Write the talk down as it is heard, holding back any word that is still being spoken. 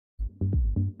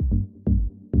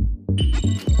കഴിഞ്ഞ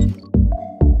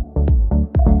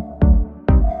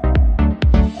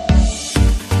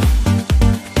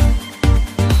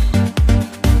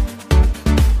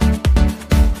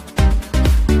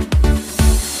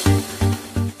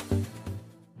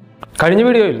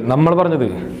വീഡിയോയിൽ നമ്മൾ പറഞ്ഞത്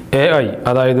AI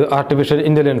അതായത് ആർട്ടിഫിഷ്യൽ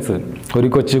ഇൻ്റലിജൻസ് ഒരു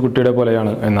കൊച്ചുകുട്ടിയുടെ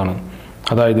പോലെയാണ് എന്നാണ്.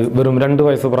 അതായത് വെറും 2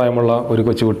 വയസ്സ് പ്രായമുള്ള ഒരു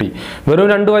കൊച്ചുകുട്ടി, വെറും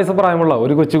 2 വയസ്സ് പ്രായമുള്ള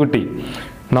ഒരു കൊച്ചുകുട്ടി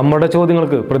നമ്മുടെ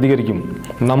ചോദ്യങ്ങൾക്ക് പ്രതികരിക്കും.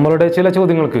 നമ്മളുടെ ചില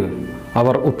ചോദ്യങ്ങൾക്ക്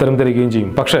അവർ ഉത്തരം തരികയും ചെയ്യും.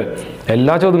 പക്ഷേ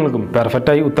എല്ലാ ചോദ്യങ്ങൾക്കും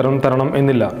പെർഫെക്റ്റായി ഉത്തരം തരണം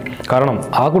എന്നില്ല. കാരണം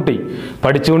ആ കുട്ടി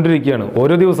പഠിച്ചുകൊണ്ടിരിക്കുകയാണ്.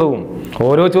 ഓരോ ദിവസവും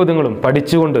ഓരോ ചോദ്യങ്ങളും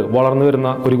പഠിച്ചുകൊണ്ട് വളർന്നു വരുന്ന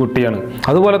ഒരു കുട്ടിയാണ്.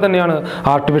 അതുപോലെ തന്നെയാണ്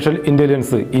ആർട്ടിഫിഷ്യൽ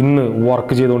ഇൻ്റലിജൻസ് ഇന്ന്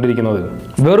വർക്ക് ചെയ്തുകൊണ്ടിരിക്കുന്നത്.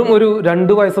 വെറും ഒരു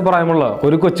 2 വയസ്സ് പ്രായമുള്ള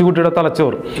ഒരു കൊച്ചുകുട്ടിയുടെ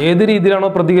തലച്ചോർ ഏത് രീതിയിലാണോ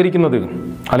പ്രതികരിക്കുന്നത്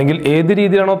അല്ലെങ്കിൽ ഏത്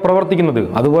രീതിയിലാണോ പ്രവർത്തിക്കുന്നത്,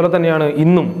 അതുപോലെ തന്നെയാണ്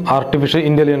ഇന്നും ആർട്ടിഫിഷ്യൽ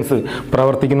ഇൻ്റലിജൻസ്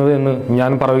പ്രവർത്തിക്കുന്നത് എന്ന്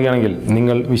ഞാൻ പറയുകയാണെങ്കിൽ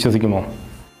നിങ്ങൾ വിശ്വസിക്കുമോ?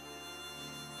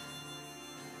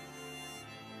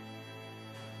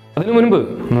 അതിനു മുൻപ്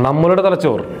നമ്മളുടെ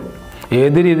തലച്ചോർ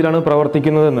ഏത് രീതിയിലാണ്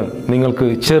പ്രവർത്തിക്കുന്നതെന്ന് നിങ്ങൾക്ക്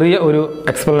ചെറിയ ഒരു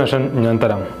എക്സ്പ്ലനേഷൻ ഞാൻ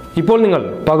തരാം. ഇപ്പോൾ നിങ്ങൾ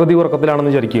പകുതി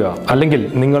ഉറക്കത്തിലാണെന്ന് വിചാരിക്കുക, അല്ലെങ്കിൽ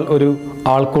നിങ്ങൾ ഒരു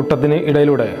ആൾക്കൂട്ടത്തിന്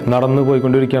ഇടയിലൂടെ നടന്നു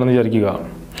പോയിക്കൊണ്ടിരിക്കുകയാണെന്ന് വിചാരിക്കുക.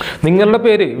 നിങ്ങളുടെ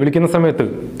പേര് വിളിക്കുന്ന സമയത്ത്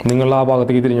നിങ്ങൾ ആ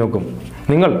ഭാഗത്തേക്ക് തിരിഞ്ഞു നോക്കും.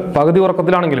 നിങ്ങൾ പകുതി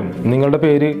ഉറക്കത്തിലാണെങ്കിലും നിങ്ങളുടെ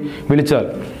പേര് വിളിച്ചാൽ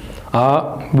ആ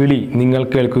വിളി നിങ്ങൾ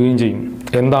കേൾക്കുകയും ചെയ്യും,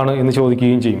 എന്താണ് എന്ന്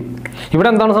ചോദിക്കുകയും ചെയ്യും. ഇവിടെ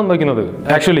എന്താണ് സംഭവിക്കുന്നത്?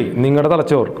 ആക്ച്വലി നിങ്ങളുടെ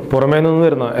തലച്ചോർ പുറമേ നിന്ന്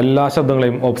വരുന്ന എല്ലാ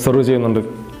ശബ്ദങ്ങളെയും ഒബ്സർവ് ചെയ്യുന്നുണ്ട്.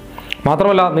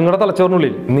 മാത്രമല്ല നിങ്ങളുടെ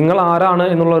തലച്ചോറിനുള്ളിൽ നിങ്ങൾ ആരാണ്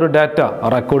എന്നുള്ള ഒരു ഡാറ്റ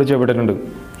റെക്കോർഡ് ചെയ്യപ്പെട്ടിട്ടുണ്ട്.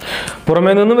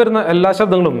 പുറമേ നിന്നും വരുന്ന എല്ലാ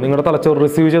ശബ്ദങ്ങളും നിങ്ങളുടെ തലച്ചോർ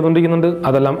റിസീവ് ചെയ്തുകൊണ്ടിരിക്കുന്നുണ്ട്,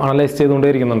 അതെല്ലാം അനലൈസ്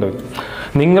ചെയ്തുകൊണ്ടേയിരിക്കുന്നുണ്ട്.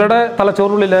 നിങ്ങളുടെ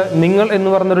തലച്ചോറിനുള്ളിലെ നിങ്ങൾ എന്ന്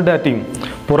പറയുന്നൊരു ഡാറ്റയും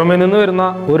പുറമേ നിന്ന് വരുന്ന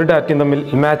ഒരു ഡാറ്റയും തമ്മിൽ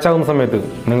മാച്ച് ആകുന്ന സമയത്ത്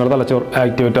നിങ്ങളുടെ തലച്ചോർ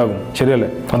ആക്ടിവേറ്റ് ആകും. ശരിയല്ലേ?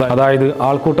 അതായത്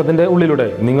ആൾക്കൂട്ടത്തിൻ്റെ ഉള്ളിലൂടെ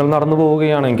നിങ്ങൾ നടന്നു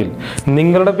പോവുകയാണെങ്കിൽ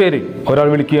നിങ്ങളുടെ പേര് ഒരാൾ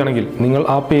വിളിക്കുകയാണെങ്കിൽ നിങ്ങൾ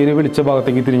ആ പേര് വിളിച്ച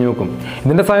ഭാഗത്തേക്ക് തിരിഞ്ഞു നോക്കും.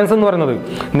 ഇതിൻ്റെ സയൻസ് എന്ന് പറയുന്നത്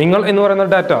നിങ്ങൾ എന്ന് പറയുന്ന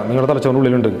ഡാറ്റ നിങ്ങളുടെ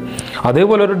തലച്ചോറിനുള്ളിലുണ്ട്.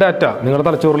 അതേപോലെ ഒരു ഡാറ്റ നിങ്ങളുടെ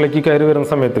തലച്ചോറിലേക്ക് കയറി വരുന്ന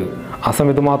സമയത്ത് ആ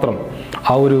സമയത്ത് മാത്രം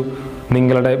ആ ഒരു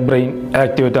നിങ്ങളുടെ ബ്രെയിൻ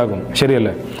ആക്ടിവേറ്റ് ആകും.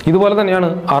 ശരിയല്ലേ? ഇതുപോലെ തന്നെയാണ്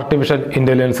ആർട്ടിഫിഷ്യൽ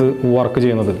ഇൻ്റലിജൻസ് വർക്ക്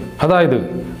ചെയ്യുന്നത്. അതായത്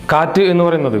കാറ്റ് എന്ന്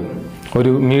പറയുന്നത്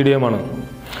ഒരു മീഡിയമാണ്.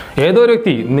 ഏതോ ഒരു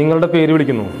വ്യക്തി നിങ്ങളുടെ പേര്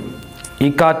വിളിക്കുന്നു. ഈ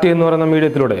കാറ്റ് എന്ന് പറയുന്ന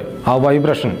മീഡിയത്തിലൂടെ ആ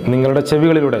വൈബ്രേഷൻ നിങ്ങളുടെ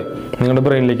ചെവികളിലൂടെ നിങ്ങളുടെ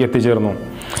ബ്രെയിനിലേക്ക് എത്തിച്ചേർന്നു.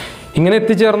 ഇങ്ങനെ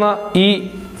എത്തിച്ചേർന്ന ഈ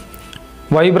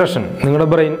വൈബ്രേഷൻ നിങ്ങളുടെ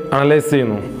ബ്രെയിൻ അനലൈസ്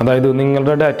ചെയ്യുന്നു. അതായത്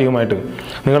നിങ്ങളുടെ ഡാറ്റയുമായിട്ട്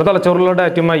നിങ്ങളുടെ തലച്ചോറിലുള്ള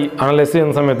ഡാറ്റയുമായി അനലൈസ്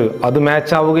ചെയ്യുന്ന സമയത്ത് അത്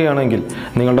മാച്ച് ആവുകയാണെങ്കിൽ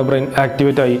നിങ്ങളുടെ ബ്രെയിൻ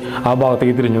ആക്ടിവേറ്റ് ആയി ആ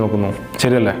ഭാഗത്തേക്ക് തിരിഞ്ഞു നോക്കുന്നു.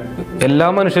 ശരിയല്ലേ? എല്ലാ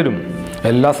മനുഷ്യരും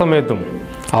എല്ലാ സമയത്തും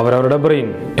അവരവരുടെ ബ്രെയിൻ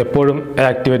എപ്പോഴും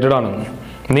ആക്ടിവേറ്റഡ് ആണ്.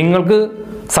 നിങ്ങൾക്ക്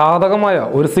സാധകമായ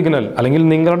ഒരു സിഗ്നൽ അല്ലെങ്കിൽ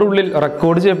നിങ്ങളുടെ ഉള്ളിൽ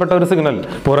റെക്കോർഡ് ചെയ്യപ്പെട്ട ഒരു സിഗ്നൽ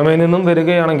പുറമേ നിന്നും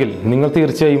വരികയാണെങ്കിൽ നിങ്ങൾ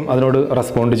തീർച്ചയായും അതിനോട്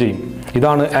റെസ്പോണ്ട് ചെയ്യും.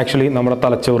 ഇതാണ് ആക്ച്വലി നമ്മുടെ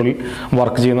തലച്ചോറിൽ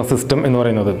വർക്ക് ചെയ്യുന്ന സിസ്റ്റം എന്ന്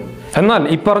പറയുന്നത്. എന്നാൽ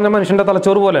ഈ പറഞ്ഞ മനുഷ്യൻ്റെ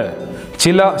തലച്ചോറ് പോലെ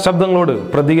ചില ശബ്ദങ്ങളോട്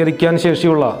പ്രതികരിക്കാൻ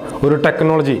ശേഷിയുള്ള ഒരു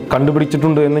ടെക്നോളജി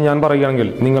കണ്ടുപിടിച്ചിട്ടുണ്ട് എന്ന് ഞാൻ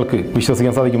പറയുകയാണെങ്കിൽ നിങ്ങൾക്ക്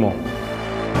വിശ്വസിക്കാൻ സാധിക്കുമോ?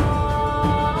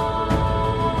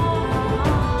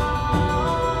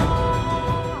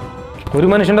 ഒരു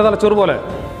മനുഷ്യൻ്റെ തലച്ചോറ് പോലെ,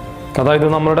 അതായത്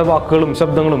നമ്മളുടെ വാക്കുകളും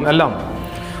ശബ്ദങ്ങളും എല്ലാം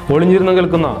ഒളിഞ്ഞിരുന്ന്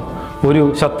കേൾക്കുന്ന ഒരു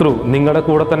ശത്രു നിങ്ങളുടെ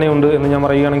കൂടെ തന്നെ ഉണ്ട് എന്ന് ഞാൻ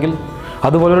പറയുകയാണെങ്കിൽ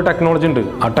അതുപോലൊരു ടെക്നോളജി ഉണ്ട്.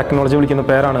 ആ ടെക്നോളജി വിളിക്കുന്ന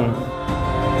പേരാണ്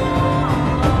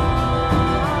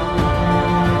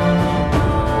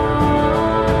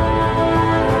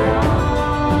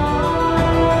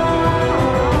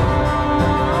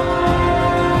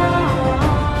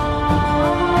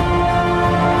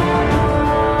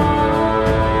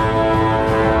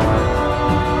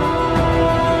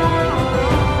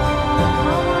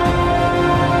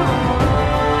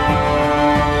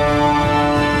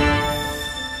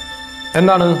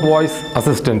എന്താണ് വോയിസ്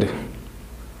അസിസ്റ്റൻറ്റ്.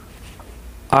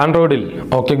 ആൻഡ്രോയിഡിൽ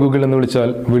ഓക്കെ ഗൂഗിൾ എന്ന് വിളിച്ചാൽ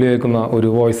വിളി കേൾക്കുന്ന ഒരു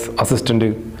വോയിസ് അസിസ്റ്റൻറ്റ്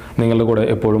നിങ്ങളുടെ കൂടെ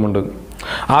എപ്പോഴും ഉണ്ട്.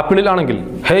 ആപ്പിളിലാണെങ്കിൽ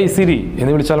ഹേയ് സിരി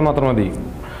എന്ന് വിളിച്ചാൽ മാത്രം മതി,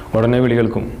 ഉടനെ വിളി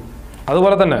കേൾക്കും.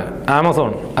 അതുപോലെ തന്നെ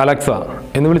ആമസോൺ അലക്സ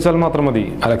എന്ന് വിളിച്ചാൽ മാത്രം മതി,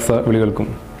 അലക്സ വിളി കേൾക്കും.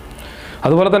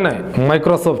 അതുപോലെ തന്നെ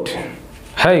മൈക്രോസോഫ്റ്റ്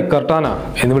ഹേയ് കർട്ടാന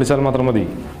എന്ന് വിളിച്ചാൽ മാത്രം മതി,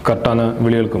 കർട്ടാന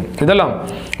വിളി കേൾക്കും. ഇതെല്ലാം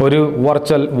ഒരു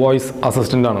വെർച്വൽ വോയിസ്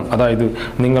അസിസ്റ്റൻ്റ് ആണ്. അതായത്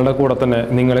നിങ്ങളുടെ കൂടെ തന്നെ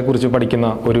നിങ്ങളെക്കുറിച്ച് പഠിക്കുന്ന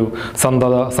ഒരു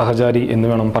സന്തത സഹചാരി എന്ന്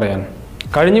വേണം പറയാൻ.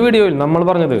 കഴിഞ്ഞ വീഡിയോയിൽ നമ്മൾ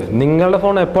പറഞ്ഞത് നിങ്ങളുടെ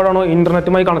ഫോൺ എപ്പോഴാണോ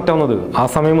ഇൻ്റർനെറ്റുമായി കണക്റ്റ് ആവുന്നത് ആ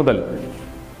സമയം മുതൽ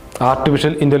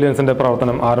ആർട്ടിഫിഷ്യൽ ഇൻ്റലിജൻസിൻ്റെ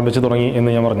പ്രവർത്തനം ആരംഭിച്ചു തുടങ്ങി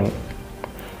എന്ന് ഞാൻ പറഞ്ഞു.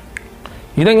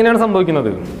 ഇതെങ്ങനെയാണ്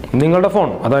സംഭവിക്കുന്നത്? നിങ്ങളുടെ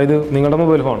ഫോൺ, അതായത് നിങ്ങളുടെ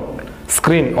മൊബൈൽ ഫോൺ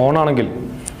സ്ക്രീൻ ഓൺ ആണെങ്കിൽ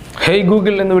ഹേയ്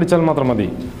ഗൂഗിൾ എന്ന് വിളിച്ചാൽ മാത്രം മതി,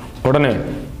 ഉടനെ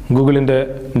ഗൂഗിളിൻ്റെ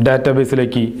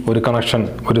ഡാറ്റാബേസിലേക്ക് ഒരു കണക്ഷൻ,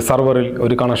 ഒരു സർവറിൽ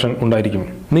ഒരു കണക്ഷൻ ഉണ്ടായിരിക്കും.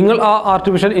 നിങ്ങൾ ആ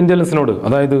ആർട്ടിഫിഷ്യൽ ഇൻ്റലിജൻസിനോട്,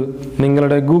 അതായത്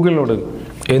നിങ്ങളുടെ ഗൂഗിളിനോട്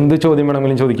എന്ത് ചോദ്യം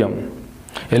വേണമെങ്കിലും ചോദിക്കാം.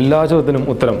 എല്ലാ ചോദ്യത്തിനും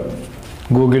ഉത്തരം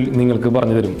ഗൂഗിൾ നിങ്ങൾക്ക്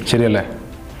പറഞ്ഞു തരും. ശരിയല്ലേ?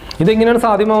 ഇതെങ്ങനെയാണ്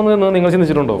സാധ്യമാവുന്നതെന്ന് നിങ്ങൾ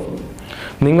ചിന്തിച്ചിട്ടുണ്ടോ?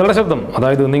 നിങ്ങളുടെ ശബ്ദം,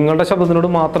 അതായത് നിങ്ങളുടെ ശബ്ദത്തിനോട്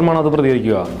മാത്രമാണ് അത്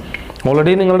പ്രതികരിക്കുക.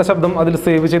 ഓൾറെഡി നിങ്ങളുടെ ശബ്ദം അതിൽ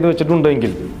സേവ് ചെയ്ത്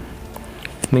വെച്ചിട്ടുണ്ടെങ്കിൽ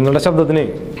നിങ്ങളുടെ ശബ്ദത്തിന്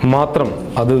മാത്രം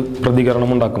അത് പ്രതികരണം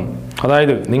ഉണ്ടാക്കും.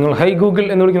 അതായത് നിങ്ങൾ ഹൈ ഗൂഗിൾ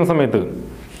എന്ന് വിളിക്കുന്ന സമയത്ത്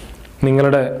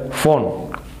നിങ്ങളുടെ ഫോൺ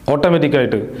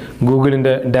ഓട്ടോമാറ്റിക്കായിട്ട്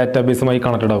ഗൂഗിളിൻ്റെ ഡാറ്റാബേസുമായി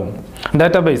കണക്റ്റഡ് ആകും.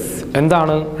 ഡാറ്റാബേസ്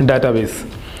എന്താണ്? ഡാറ്റാബേസ്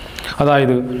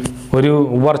അതായത് ഒരു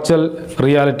വെർച്വൽ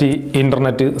റിയാലിറ്റി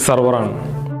ഇൻ്റർനെറ്റ് സെർവറാണ്.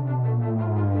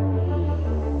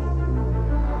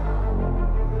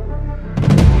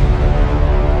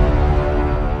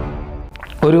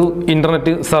 ഒരു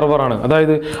ഇൻ്റർനെറ്റ് സെർവറാണ്.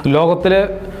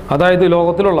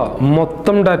 ലോകത്തിലുള്ള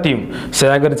മൊത്തം ഡാറ്റയും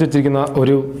ശേഖരിച്ച് വെച്ചിരിക്കുന്ന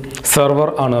ഒരു സെർവർ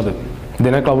ആണ് അത്.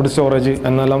 ഇതിനെ ക്ലൗഡ് സ്റ്റോറേജ്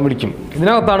എന്നെല്ലാം വിളിക്കും.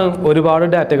 ഇതിനകത്താണ് ഒരുപാട്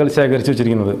ഡാറ്റകൾ ശേഖരിച്ച്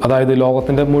വെച്ചിരിക്കുന്നത്. അതായത്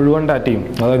ലോകത്തിൻ്റെ മുഴുവൻ ഡാറ്റയും,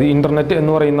 അതായത് ഇൻ്റർനെറ്റ്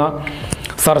എന്ന് പറയുന്ന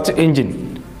സെർച്ച് എഞ്ചിൻ,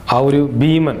 ആ ഒരു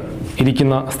ഭീമൻ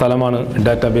ഇരിക്കുന്ന സ്ഥലമാണ്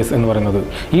ഡാറ്റാബേസ് എന്ന് പറയുന്നത്.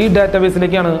 ഈ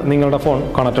ഡാറ്റാബേസിലേക്കാണ് നിങ്ങളുടെ ഫോൺ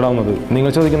കണക്റ്റഡ് ആവുന്നത്.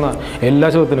 നിങ്ങൾ ചോദിക്കുന്ന എല്ലാ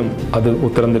ചോദ്യത്തിനും അത്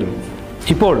ഉത്തരം തരും.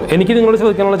 ഇപ്പോൾ എനിക്ക് നിങ്ങളോട്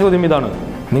ചോദിക്കാനുള്ള ചോദ്യം ഇതാണ്: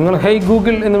 നിങ്ങൾ ഹൈ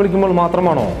ഗൂഗിൾ എന്ന് വിളിക്കുമ്പോൾ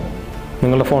മാത്രമാണോ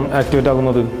നിങ്ങളുടെ ഫോൺ ആക്ടിവേറ്റ്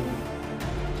ആകുന്നത്?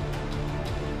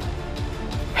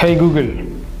 High Google,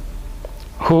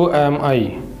 who am I?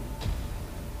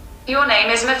 Your name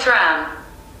is Mithrath.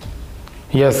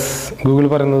 Yes, Google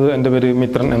പറയുന്നത് എൻ്റെ പേര്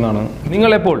മിത്രൻ എന്നാണ്.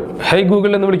 നിങ്ങളെപ്പോൾ ഹൈ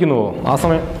ഗൂഗിൾ എന്ന് വിളിക്കുന്നുവോ ആ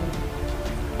സമയം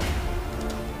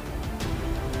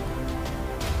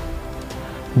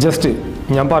ജസ്റ്റ്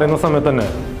ഞാൻ പറയുന്ന സമയത്ത് തന്നെ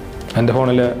എൻ്റെ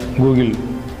ഫോണിലെ ഗൂഗിൾ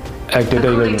ആക്ടിവേറ്റ്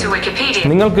ആയി കഴിഞ്ഞു.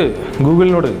 നിങ്ങൾക്ക്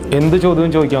ഗൂഗിളിനോട് എന്ത്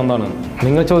ചോദ്യവും ചോദിക്കാവുന്നതാണ്.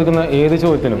 നിങ്ങൾ ചോദിക്കുന്ന ഏത്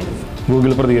ചോദ്യത്തിനും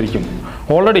ഗൂഗിൾ പ്രതികരിക്കും.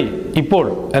 ഓൾറെഡി ഇപ്പോൾ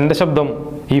എൻ്റെ ശബ്ദം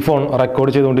ഈ ഫോൺ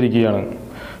റെക്കോർഡ് ചെയ്തുകൊണ്ടിരിക്കുകയാണ്.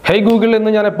 ഹൈ ഗൂഗിൾ എന്ന്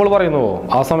ഞാൻ എപ്പോൾ പറയുന്നുവോ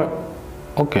ആ സമയം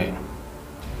okay.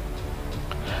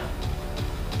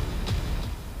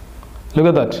 Look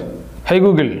at that. Hey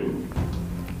Google,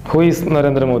 who is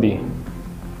Narendra Modi?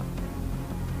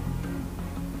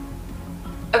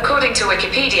 According to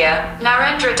Wikipedia,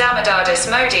 Narendra Damodar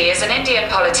Modi is an Indian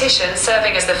politician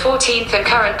serving as the 14th and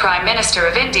current Prime Minister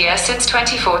of India since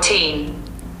 2014.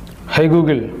 Hey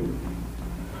Google,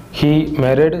 he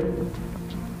married?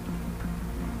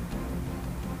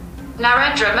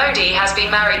 Narendra Modi has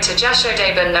been married to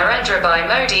Jashodaben Narendra Bai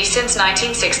Modi since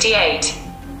 1968.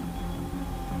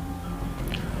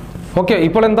 Okay,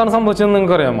 ഇപ്പോൾ എന്താണ് സംഭവിച്ചതെന്ന്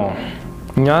നിങ്ങൾക്ക് അറിയാമോ?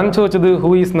 ഞാൻ ചോദിച്ചത് who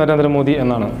is Narendra Modi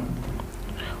എന്നാണ്.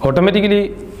 Automatically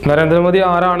Narendra Modi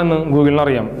ആരാണെന്ന് ഗൂഗിളിന്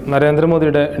അറിയാം.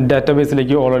 നരേന്ദ്രമോദിയുടെ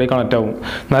ഡാറ്റാബേസിലേക്ക് ഓൾറെഡി കണക്റ്റ് ആവും.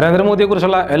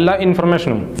 നരേന്ദ്രമോദിയെക്കുറിച്ചുള്ള എല്ലാ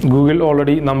ഇൻഫർമേഷനും ഗൂഗിൾ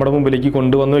ഓൾറെഡി നമ്മുടെ മുമ്പിലേക്ക്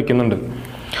കൊണ്ടുവന്ന് വെക്കുന്നുണ്ട്.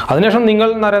 അതിനുശേഷം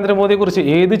നിങ്ങൾ നരേന്ദ്രമോദിയെക്കുറിച്ച്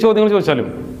ഏത് ചോദ്യങ്ങൾ ചോദിച്ചാലും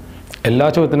എല്ലാ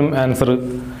ചോദ്യത്തിനും ആൻസർ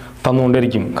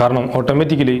തന്നുകൊണ്ടിരിക്കും. കാരണം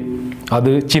ഓട്ടോമാറ്റിക്കലി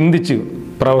അത് ചിന്തിച്ച്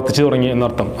പ്രവർത്തിച്ചു തുടങ്ങി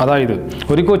എന്നർത്ഥം. അതായത്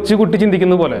ഒരു കൊച്ചുകുട്ടി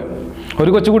ചിന്തിക്കുന്ന പോലെ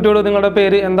ഒരു കൊച്ചുകുട്ടിയോട് നിങ്ങളുടെ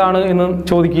പേര് എന്താണ് എന്ന്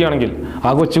ചോദിക്കുകയാണെങ്കിൽ ആ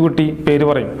കൊച്ചുകുട്ടി പേര്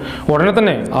പറയും. ഉടനെ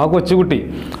തന്നെ ആ കൊച്ചുകുട്ടി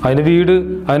അതിൻ്റെ വീട്,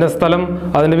 അതിൻ്റെ സ്ഥലം,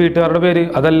 അതിൻ്റെ വീട്ടുകാരുടെ പേര്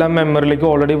അതെല്ലാം മെമ്മറിയിലേക്ക്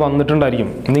ഓൾറെഡി വന്നിട്ടുണ്ടായിരിക്കും.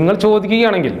 നിങ്ങൾ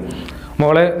ചോദിക്കുകയാണെങ്കിൽ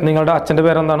മോളെ നിങ്ങളുടെ അച്ഛൻ്റെ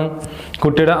പേരെന്താണ്,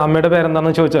 കുട്ടിയുടെ അമ്മയുടെ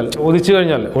പേരെന്താണെന്ന് ചോദിച്ചു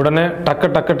കഴിഞ്ഞാൽ ഉടനെ ടക്ക്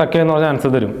എന്ന് പറഞ്ഞ ആൻസർ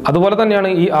തരും. അതുപോലെ തന്നെയാണ്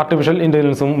ഈ ആർട്ടിഫിഷ്യൽ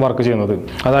ഇൻ്റലിജൻസും വർക്ക് ചെയ്യുന്നത്.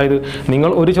 അതായത്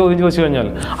നിങ്ങൾ ഒരു ചോദ്യം ചോദിച്ചു കഴിഞ്ഞാൽ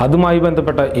അതുമായി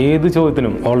ബന്ധപ്പെട്ട ഏത്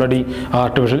ചോദ്യത്തിനും ഓൾറെഡി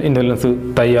ആർട്ടിഫിഷ്യൽ ഇൻ്റലിജൻസ്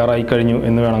തയ്യാറായി കഴിഞ്ഞു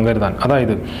എന്ന് വേണം കരുതാൻ.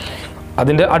 അതായത്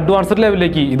അതിൻ്റെ അഡ്വാൻസ്ഡ്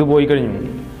ലെവലിലേക്ക് ഇത് പോയി കഴിഞ്ഞു.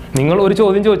 നിങ്ങൾ ഒരു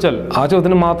ചോദ്യം ചോദിച്ചാൽ ആ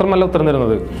ചോദ്യത്തിന് മാത്രമല്ല ഉത്തരം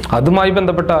തരുന്നത്, അതുമായി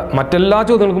ബന്ധപ്പെട്ട മറ്റെല്ലാ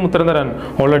ചോദ്യങ്ങൾക്കും ഉത്തരം തരാൻ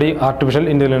ഓൾറെഡി ആർട്ടിഫിഷ്യൽ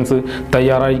ഇൻ്റലിജൻസ്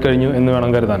തയ്യാറായി കഴിഞ്ഞു എന്ന് വേണം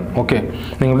കരുതാൻ. ഓക്കെ,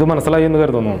 നിങ്ങൾക്ക് മനസ്സിലായി എന്ന്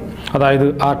കരുതുന്നു. അതായത്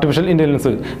ആർട്ടിഫിഷ്യൽ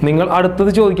ഇൻ്റലിജൻസ് നിങ്ങൾ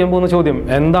അടുത്തത് ചോദിക്കാൻ പോകുന്ന ചോദ്യം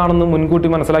എന്താണെന്ന് മുൻകൂട്ടി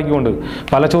മനസ്സിലാക്കിക്കൊണ്ട്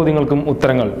പല ചോദ്യങ്ങൾക്കും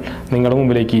ഉത്തരങ്ങൾ നിങ്ങളുടെ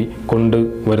മുമ്പിലേക്ക്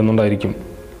കൊണ്ടുവരുന്നുണ്ടായിരിക്കും.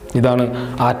 ഇതാണ്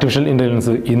ആർട്ടിഫിഷ്യൽ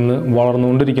ഇൻ്റലിജൻസ് ഇന്ന്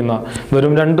വളർന്നുകൊണ്ടിരിക്കുന്ന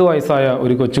വെറും 2 വയസ്സായ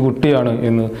ഒരു കൊച്ചുകുട്ടിയാണ്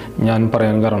എന്ന് ഞാൻ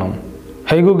പറയാൻ കാരണം.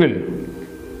 High Google,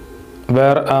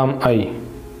 where am I?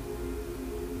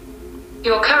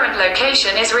 Your current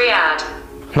location is Riyadh.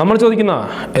 നമ്മൾ ചോദിക്കുന്ന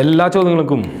എല്ലാ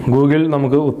ചോദ്യങ്ങൾക്കും ഗൂഗിൾ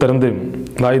നമുക്ക് ഉത്തരം തരും.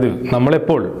 അതായത്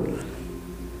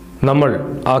നമ്മൾ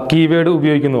ആ കീവേഡ്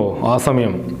ഉപയോഗിക്കുന്നുവോ ആ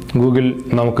സമയം ഗൂഗിൾ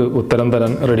നമുക്ക് ഉത്തരം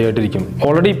തരാൻ റെഡി ആയിട്ടിരിക്കും.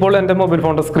 ഓൾറെഡി ഇപ്പോൾ എൻ്റെ മൊബൈൽ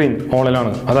ഫോണിൻ്റെ സ്ക്രീൻ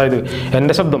ഓണിലാണ്. അതായത്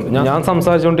എൻ്റെ ശബ്ദം, ഞാൻ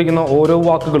സംസാരിച്ചുകൊണ്ടിരിക്കുന്ന ഓരോ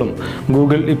വാക്കുകളും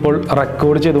ഗൂഗിൾ ഇപ്പോൾ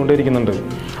റെക്കോർഡ് ചെയ്തുകൊണ്ടിരിക്കുന്നുണ്ട്.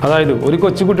 അതായത് ഒരു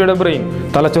കൊച്ചുകുട്ടിയുടെ ബ്രെയിൻ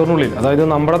തലച്ചോറിനുള്ളിൽ, അതായത്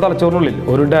നമ്മുടെ തലച്ചോറിനുള്ളിൽ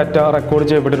ഒരു ഡാറ്റ റെക്കോർഡ്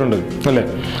ചെയ്യപ്പെട്ടിട്ടുണ്ട് അല്ലേ?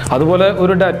 അതുപോലെ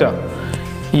ഒരു ഡാറ്റ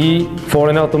ഈ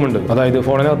ഫോണിനകത്തുമുണ്ട്. അതായത്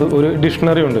ഫോണിനകത്ത് ഒരു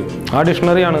ഡിക്ഷണറി ഉണ്ട്. ആ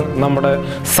ഡിക്ഷണറിയാണ് നമ്മുടെ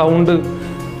സൗണ്ട്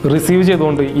റിസീവ്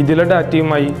ചെയ്തുകൊണ്ട് ഇതിലെ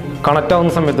ഡാറ്റയുമായി കണക്റ്റ്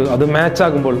ആവുന്ന സമയത്ത് അത് മാച്ച്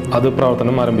ആകുമ്പോൾ അത്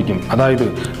പ്രവർത്തനം ആരംഭിക്കും. അതായത്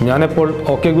ഞാനെപ്പോൾ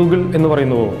ഓക്കെ ഗൂഗിൾ എന്ന്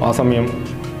പറയുന്നുവോ ആ സമയം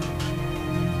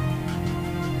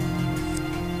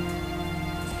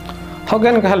ഹൗ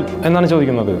ക്യാൻ ഹെൽപ്പ് എന്നാണ്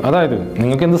ചോദിക്കുന്നത്. അതായത്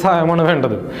നിങ്ങൾക്ക് എന്ത് സഹായമാണ്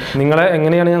വേണ്ടത്, നിങ്ങളെ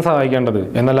എങ്ങനെയാണ് ഞാൻ സഹായിക്കേണ്ടത്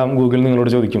എന്നെല്ലാം ഗൂഗിൾ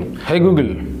നിങ്ങളോട് ചോദിക്കും. High Google,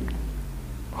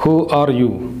 Who are you?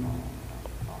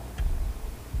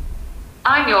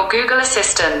 I'm your Google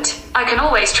Assistant. I can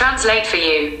always translate for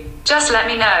you. Just let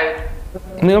me know.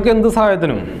 നിങ്ങൾക്ക് എന്ത്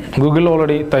സഹായത്തിനും ഗൂഗിൾ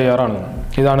ഓൾറെഡി തയ്യാറാണ്.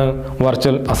 ഇതാണ്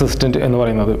വെർച്വൽ അസിസ്റ്റൻറ്റ് എന്ന്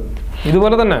പറയുന്നത്.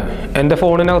 ഇതുപോലെ തന്നെ എൻ്റെ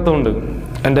ഫോണിനകത്തുമുണ്ട്.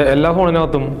 എൻ്റെ എല്ലാ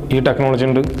ഫോണിനകത്തും ഈ ടെക്നോളജി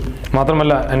ഉണ്ട്.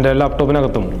 മാത്രമല്ല എൻ്റെ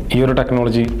ലാപ്ടോപ്പിനകത്തും ഈ ഒരു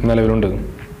ടെക്നോളജി നിലവിലുണ്ട്.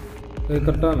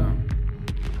 Cortana,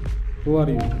 who are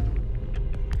you?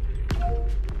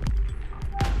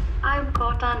 I'm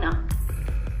Cortana.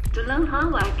 To learn how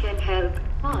I can help,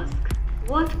 ask,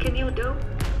 what can you do?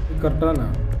 Cortana,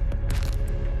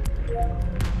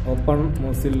 open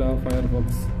Mozilla Firefox.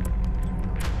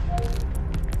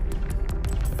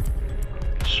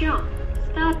 Sure,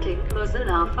 starting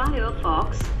Mozilla Firefox.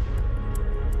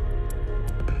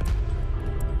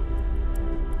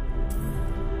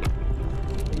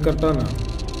 Cortana,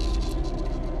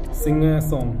 sing a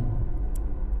song.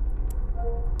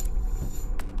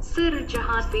 Sir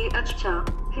jahan se acha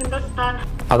Hindustan.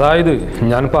 അതായത്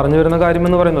ഞാൻ പറഞ്ഞു വരുന്ന കാര്യം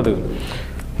എന്ന് പറയുന്നത്,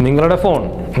 നിങ്ങളുടെ phone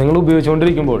നിങ്ങൾ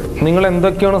ഉപയോഗിച്ചുകൊണ്ടിരിക്കുമ്പോൾ നിങ്ങൾ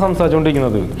എന്തൊക്കെയാണ്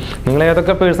സംസാരിച്ചുകൊണ്ടിരിക്കുന്നത്, നിങ്ങൾ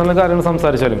ഏതൊക്കെ പേഴ്സണൽ കാര്യങ്ങൾ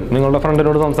സംസാരിച്ചാലും നിങ്ങളുടെ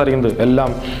ഫ്രണ്ടിനോട് സംസാരിക്കുന്നത് എല്ലാം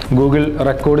ഗൂഗിൾ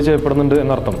റെക്കോർഡ് ചെയ്യപ്പെടുന്നുണ്ട്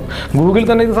എന്നർത്ഥം. ഗൂഗിൾ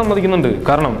തന്നെ ഇത് സമ്മതിക്കുന്നുണ്ട്.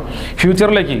 കാരണം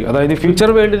ഫ്യൂച്ചറിലേക്ക്, അതായത്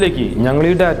ഫ്യൂച്ചർ വേൾഡിലേക്ക് ഞങ്ങൾ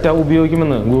ഈ ഡാറ്റ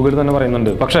ഉപയോഗിക്കുമെന്ന് ഗൂഗിൾ തന്നെ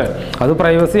പറയുന്നുണ്ട്. പക്ഷേ അത്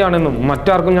പ്രൈവസി ആണെന്നും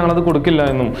മറ്റാർക്കും ഞങ്ങളത് കൊടുക്കില്ല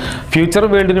എന്നും ഫ്യൂച്ചർ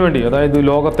വേൾഡിന് വേണ്ടി, അതായത്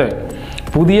ലോകത്തെ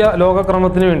പുതിയ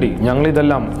ലോകക്രമത്തിന് വേണ്ടി ഞങ്ങൾ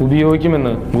ഇതെല്ലാം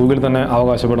ഉപയോഗിക്കുമെന്ന് ഗൂഗിൾ തന്നെ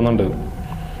അവകാശപ്പെടുന്നുണ്ട്.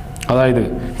 അതായത്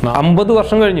 50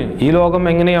 വർഷം കഴിഞ്ഞ് ഈ ലോകം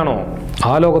എങ്ങനെയാണോ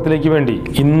ആ ലോകത്തിലേക്ക് വേണ്ടി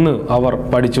ഇന്ന് അവർ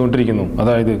പഠിച്ചുകൊണ്ടിരിക്കുന്നു.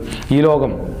 അതായത് ഈ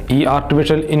ലോകം, ഈ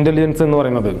ആർട്ടിഫിഷ്യൽ ഇൻ്റലിജൻസ് എന്ന്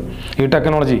പറയുന്നത്, ഈ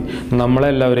ടെക്നോളജി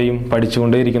നമ്മളെല്ലാവരെയും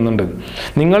പഠിച്ചുകൊണ്ടേയിരിക്കുന്നുണ്ട്.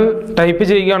 നിങ്ങൾ ടൈപ്പ്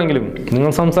ചെയ്യുകയാണെങ്കിലും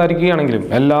നിങ്ങൾ സംസാരിക്കുകയാണെങ്കിലും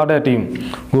എല്ലാ ഡാറ്റയും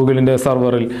ഗൂഗിളിൻ്റെ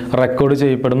സെർവറിൽ റെക്കോർഡ്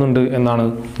ചെയ്യപ്പെടുന്നുണ്ട് എന്നാണ്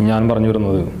ഞാൻ പറഞ്ഞു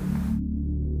വരുന്നത്.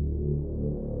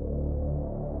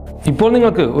 ഇപ്പോൾ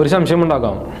നിങ്ങൾക്ക് ഒരു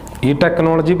സംശയമുണ്ടാകാം, ഈ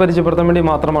ടെക്നോളജി പരിചയപ്പെടുത്താൻ വേണ്ടി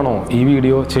മാത്രമാണോ ഈ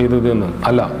വീഡിയോ ചെയ്തത് എന്ന്.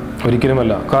 അല്ല,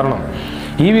 ഒരിക്കലുമല്ല. കാരണം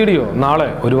ഈ വീഡിയോ നാളെ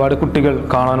ഒരുപാട് കുട്ടികൾ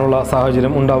കാണാനുള്ള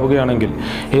സാഹചര്യം ഉണ്ടാവുകയാണെങ്കിൽ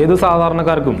ഏത്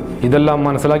സാധാരണക്കാർക്കും ഇതെല്ലാം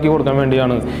മനസ്സിലാക്കി കൊടുക്കാൻ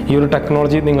വേണ്ടിയാണ് ഈ ഒരു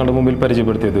ടെക്നോളജി നിങ്ങളുടെ മുമ്പിൽ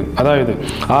പരിചയപ്പെടുത്തിയത്. അതായത്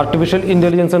ആർട്ടിഫിഷ്യൽ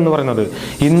ഇൻ്റലിജൻസ് എന്ന് പറയുന്നത്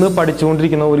ഇന്ന്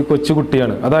പഠിച്ചുകൊണ്ടിരിക്കുന്ന ഒരു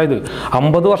കൊച്ചുകുട്ടിയാണ്. അതായത്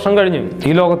 50 വർഷം കഴിഞ്ഞ്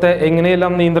ഈ ലോകത്തെ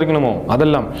എങ്ങനെയെല്ലാം നിയന്ത്രിക്കണമോ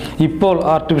അതെല്ലാം ഇപ്പോൾ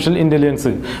ആർട്ടിഫിഷ്യൽ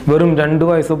ഇൻ്റലിജൻസ് വെറും 2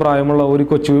 വയസ്സ് പ്രായമുള്ള ഒരു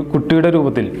കുട്ടിയുടെ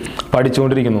രൂപത്തിൽ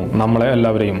പഠിച്ചുകൊണ്ടിരിക്കുന്നു. നമ്മളെ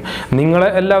എല്ലാവരെയും,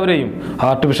 നിങ്ങളെ എല്ലാവരെയും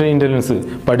ആർട്ടിഫിഷ്യൽ ഇൻ്റലിജൻസ്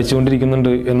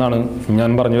പഠിച്ചുകൊണ്ടിരിക്കുന്നുണ്ട് എന്നാണ് ഞാൻ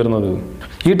പറഞ്ഞു വരുന്നത്.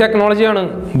 ഈ ടെക്നോളജിയാണ്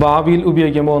ഭാവിയിൽ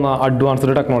ഉപയോഗിക്കാൻ പോകുന്ന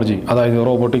അഡ്വാൻസ്ഡ് ടെക്നോളജി, അതായത്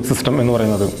റോബോട്ടിക് സിസ്റ്റം എന്ന്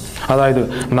പറയുന്നത്. അതായത്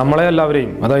നമ്മളെ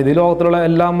എല്ലാവരെയും, അതായത് ഈ ലോകത്തിലുള്ള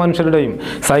എല്ലാ മനുഷ്യരുടെയും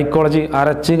സൈക്കോളജി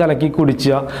അരച്ച് കലക്കി കുടിച്ച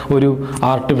ഒരു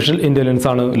ആർട്ടിഫിഷ്യൽ ഇൻ്റലിജൻസ്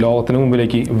ആണ് ലോകത്തിന്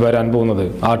മുമ്പിലേക്ക് വരാൻ പോകുന്നത്.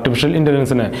 ആർട്ടിഫിഷ്യൽ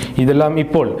ഇൻ്റലിജൻസിനെ ഇതെല്ലാം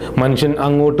ഇപ്പോൾ മനുഷ്യൻ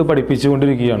അങ്ങോട്ട്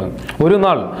പഠിപ്പിച്ചുകൊണ്ടിരിക്കുകയാണ്. ഒരു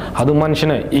നാൾ അത്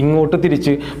മനുഷ്യനെ ഇങ്ങോട്ട്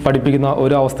തിരിച്ച് പഠിപ്പിക്കുന്ന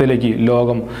ഒരു അവസ്ഥയിലേക്ക്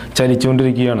ലോകം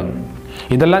ചലിച്ചുകൊണ്ടിരിക്കുകയാണ്.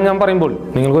 ഇതെല്ലാം ഞാൻ പറയുമ്പോൾ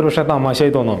നിങ്ങൾക്കൊരു പക്ഷേ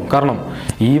തമാശയായി തോന്നാം. കാരണം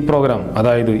ഈ പ്രോഗ്രാം,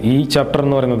 അതായത് ഈ ചാപ്റ്റർ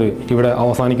എന്ന് പറയുന്നത് ഇവിടെ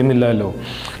അവസാനിക്കുന്നില്ലല്ലോ.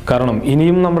 കാരണം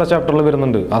ഇനിയും നമ്മുടെ ചാപ്റ്ററിൽ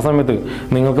വരുന്നുണ്ട്. ആ സമയത്ത്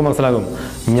നിങ്ങൾക്ക് മനസ്സിലാകും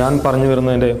ഞാൻ പറഞ്ഞു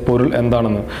വരുന്നതിൻ്റെ പൊരുൾ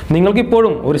എന്താണെന്ന്.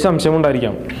 നിങ്ങൾക്കിപ്പോഴും ഒരു സംശയം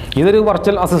ഉണ്ടായിരിക്കാം, ഇതൊരു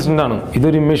വെർച്വൽ അസിസ്റ്റൻ്റ് ആണ്,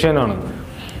 ഇതൊരു മെഷീനാണ്,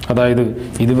 അതായത്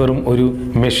ഇത് വെറും ഒരു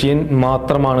മെഷീൻ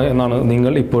മാത്രമാണ് എന്നാണ്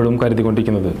നിങ്ങൾ ഇപ്പോഴും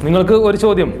കരുതിക്കൊണ്ടിരിക്കുന്നത്. നിങ്ങൾക്ക് ഒരു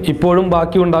ചോദ്യം ഇപ്പോഴും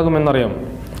ബാക്കി ഉണ്ടാകുമെന്നറിയാം.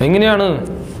 എങ്ങനെയാണ്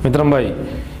മിത്രം ഭായി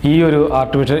ഈ ഒരു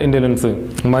ആർട്ടിഫിഷ്യൽ ഇൻ്റലിജൻസ്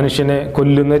മനുഷ്യനെ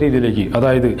കൊല്ലുന്ന രീതിയിലേക്ക്,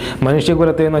 അതായത്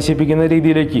മനുഷ്യകുലത്തെ നശിപ്പിക്കുന്ന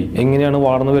രീതിയിലേക്ക് എങ്ങനെയാണ്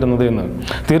വളർന്നു വരുന്നത് എന്ന്?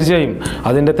 തീർച്ചയായും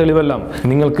അതിൻ്റെ തെളിവെല്ലാം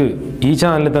നിങ്ങൾക്ക് ഈ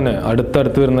ചാനലിൽ തന്നെ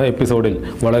അടുത്തടുത്ത് വരുന്ന എപ്പിസോഡിൽ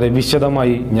വളരെ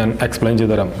വിശദമായി ഞാൻ എക്സ്പ്ലെയിൻ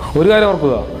ചെയ്തു തരാം. ഒരു കാര്യം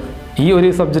ഓർക്കുക, ഈ ഒരു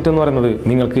സബ്ജക്റ്റ് എന്ന് പറയുന്നത്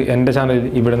നിങ്ങൾക്ക് എൻ്റെ ചാനലിൽ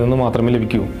ഇവിടെ നിന്ന് മാത്രമേ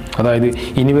ലഭിക്കൂ. അതായത്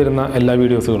ഇനി വരുന്ന എല്ലാ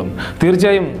വീഡിയോസുകളും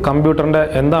തീർച്ചയായും കമ്പ്യൂട്ടറിൻ്റെ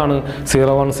എന്താണ്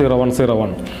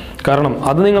 010101, കാരണം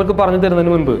അത് നിങ്ങൾക്ക് പറഞ്ഞു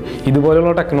തരുന്നതിന് മുൻപ്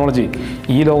ഇതുപോലെയുള്ള ടെക്നോളജി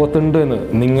ഈ ലോകത്തുണ്ട് എന്ന്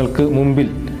നിങ്ങൾക്ക് മുമ്പിൽ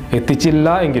എത്തിച്ചില്ല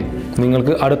എങ്കിൽ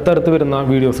നിങ്ങൾക്ക് അടുത്തടുത്ത് വരുന്ന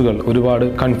വീഡിയോസുകൾ ഒരുപാട്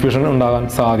കൺഫ്യൂഷൻ ഉണ്ടാകാൻ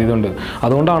സാധ്യതയുണ്ട്.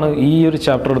 അതുകൊണ്ടാണ് ഈ ഒരു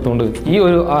ചാപ്റ്റർ എടുത്തുകൊണ്ട് ഈ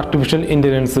ഒരു ആർട്ടിഫിഷ്യൽ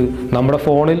ഇൻ്റലിജൻസ് നമ്മുടെ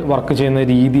ഫോണിൽ വർക്ക് ചെയ്യുന്ന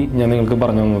രീതി ഞാൻ നിങ്ങൾക്ക്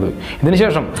പറഞ്ഞു തന്നത്.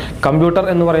 ഇതിനുശേഷം കമ്പ്യൂട്ടർ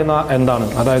എന്ന് പറയുന്ന എന്താണ്,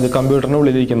 അതായത് കമ്പ്യൂട്ടറിൻ്റെ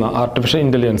ഉള്ളിലിരിക്കുന്ന ആർട്ടിഫിഷ്യൽ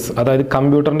ഇൻ്റലിജൻസ്, അതായത്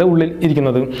കമ്പ്യൂട്ടറിൻ്റെ ഉള്ളിൽ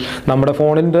ഇരിക്കുന്നത് നമ്മുടെ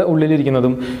ഫോണിൻ്റെ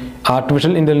ഉള്ളിലിരിക്കുന്നതും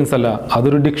ആർട്ടിഫിഷ്യൽ ഇൻ്റലിജൻസ് അല്ല,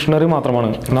 അതൊരു ഡിക്ഷണറി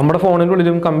മാത്രമാണ്. നമ്മുടെ ഫോണിൻ്റെ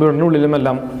ഉള്ളിലും കമ്പ്യൂട്ടറിൻ്റെ ഉള്ളിലും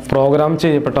എല്ലാം പ്രോഗ്രാം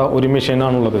ചെയ്യപ്പെട്ട ഒരു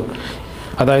മെഷീനാണുള്ളത്.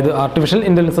 അതായത് ആർട്ടിഫിഷ്യൽ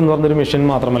ഇൻ്റലിജൻസ് എന്ന് പറഞ്ഞൊരു മെഷീൻ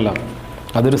മാത്രമല്ല,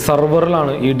 അതൊരു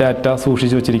സെർവറിലാണ് ഈ ഡാറ്റ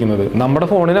സൂക്ഷിച്ചു വെച്ചിരിക്കുന്നത്. നമ്മുടെ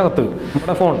ഫോണിനകത്ത്,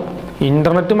 നമ്മുടെ ഫോൺ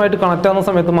ഇൻ്റർനെറ്റുമായിട്ട് കണക്റ്റ് ആകുന്ന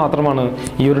സമയത്ത് മാത്രമാണ്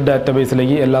ഈ ഒരു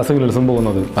ഡാറ്റാബേസിലേക്ക് എല്ലാ സിഗ്നൽസും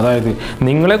പോകുന്നത്. അതായത്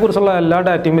നിങ്ങളെക്കുറിച്ചുള്ള എല്ലാ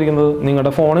ഡാറ്റയും ഇരിക്കുന്നത്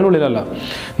നിങ്ങളുടെ ഫോണിനുള്ളിലല്ല,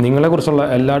 നിങ്ങളെക്കുറിച്ചുള്ള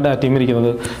എല്ലാ ഡാറ്റയും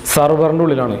ഇരിക്കുന്നത് സെർവറിൻ്റെ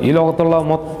ഉള്ളിലാണ്. ഈ ലോകത്തുള്ള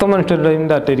മൊത്തം മനുഷ്യരുടെയും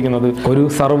ഡാറ്റ ഇരിക്കുന്നത് ഒരു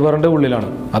സെർവറിൻ്റെ ഉള്ളിലാണ്.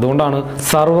 അതുകൊണ്ടാണ്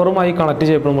സെർവറുമായി കണക്ട്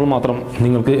ചെയ്യപ്പെടുമ്പോൾ മാത്രം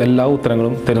നിങ്ങൾക്ക് എല്ലാ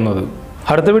ഉത്തരങ്ങളും തരുന്നത്.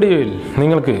 അടുത്ത വീഡിയോയിൽ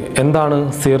നിങ്ങൾക്ക്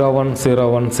എന്താണ്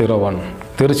 010101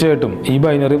 തീർച്ചയായിട്ടും ഈ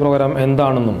ബൈനറി പ്രോഗ്രാം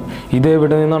എന്താണെന്നും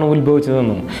ഇതെവിടെ നിന്നാണ്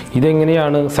ഉത്ഭവിച്ചതെന്നും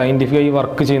ഇതെങ്ങനെയാണ് സയൻറ്റിഫിക്കായി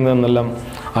വർക്ക് ചെയ്യുന്നതെന്നെല്ലാം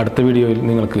അടുത്ത വീഡിയോയിൽ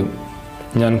നിങ്ങൾക്ക്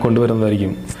ഞാൻ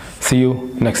കൊണ്ടുവരുന്നതായിരിക്കും. See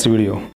you next video.